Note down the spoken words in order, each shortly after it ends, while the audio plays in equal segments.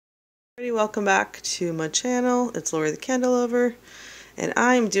Welcome back to my channel. It's Laurie the Candle Lover, and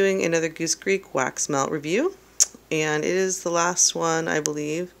I'm doing another Goose Creek wax melt review, and it is the last one, I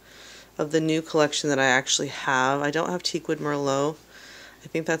believe, of the new collection that I actually have. I don't have Teakwood Merlot. I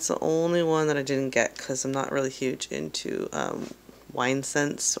think that's the only one that I didn't get because I'm not really huge into wine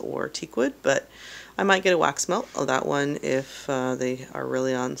scents or teakwood, but I might get a wax melt of that one if they are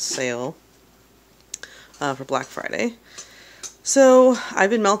really on sale for Black Friday. So I've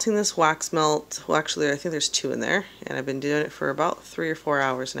been melting this wax melt, well actually I think there's two in there, and I've been doing it for about 3 or 4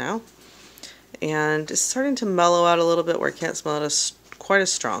 hours now. And it's starting to mellow out a little bit where I can't smell it quite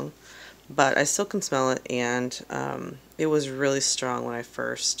as strong, but I still can smell it, and it was really strong when I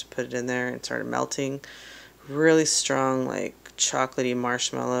first put it in there and started melting. Really strong, like chocolatey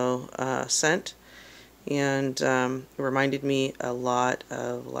marshmallow scent, and it reminded me a lot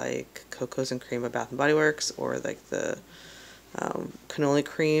of like Cocos and Cream by Bath & Body Works, or like the cannoli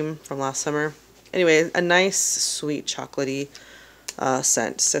cream from last summer. Anyway, a nice sweet chocolatey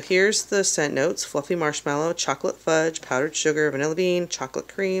scent. So here's the scent notes: fluffy marshmallow, chocolate fudge, powdered sugar, vanilla bean, chocolate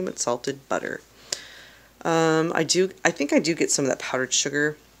cream, and salted butter. I think I do get some of that powdered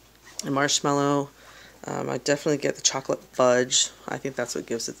sugar and marshmallow. I definitely get the chocolate fudge. I think that's what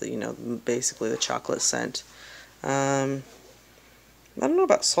gives it the, basically the chocolate scent. I don't know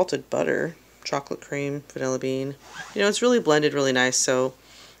about salted butter. Chocolate cream, vanilla bean. It's really blended really nice, so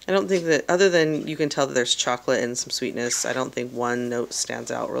I don't think that, other than you can tell that there's chocolate and some sweetness, I don't think one note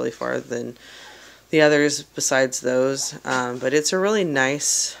stands out really far than the others besides those. But it's a really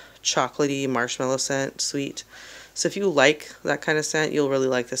nice chocolatey marshmallow scent, sweet. So if you like that kind of scent, you'll really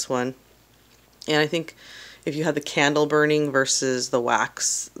like this one. And I think if you have the candle burning versus the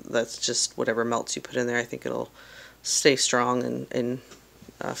wax, that's just whatever melts you put in there, I think it'll stay strong and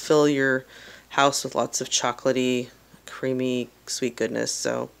fill your house with lots of chocolatey, creamy, sweet goodness.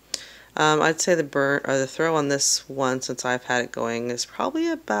 So I'd say the throw on this one, since I've had it going, is probably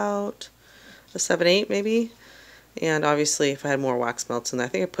about a 7-8 maybe. And obviously if I had more wax melts in there, I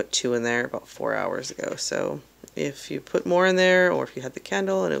think I put 2 in there about 4 hours ago. So if you put more in there, or if you had the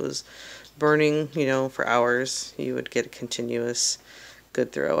candle and it was burning, for hours, you would get a continuous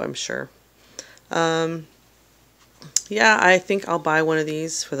good throw, I'm sure. Yeah, I think I'll buy one of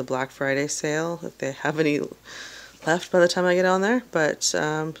these for the Black Friday sale if they have any left by the time I get on there. But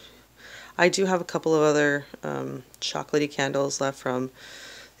I do have a couple of other chocolatey candles left from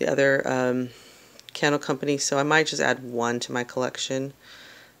the other candle company, so I might just add one to my collection.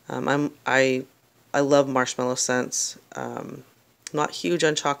 I love marshmallow scents. Not huge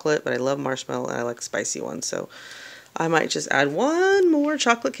on chocolate, but I love marshmallow and I like spicy ones, so I might just add one more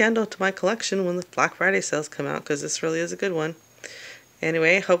chocolate candle to my collection when the Black Friday sales come out, because this really is a good one.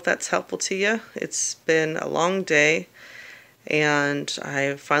 Anyway, hope that's helpful to you. It's been a long day, and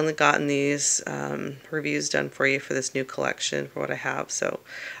I've finally gotten these reviews done for you for this new collection for what I have. So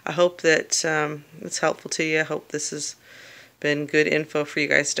I hope that it's helpful to you. I hope this has been good info for you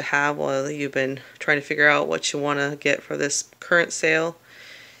guys to have while you've been trying to figure out what you want to get for this current sale.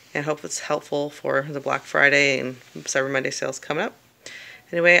 And hope it's helpful for the Black Friday and Cyber Monday sales coming up.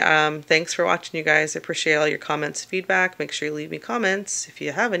 Anyway, thanks for watching, you guys. I appreciate all your comments and feedback. Make sure you leave me comments if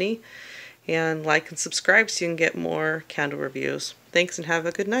you have any. And like and subscribe so you can get more candle reviews. Thanks and have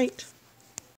a good night.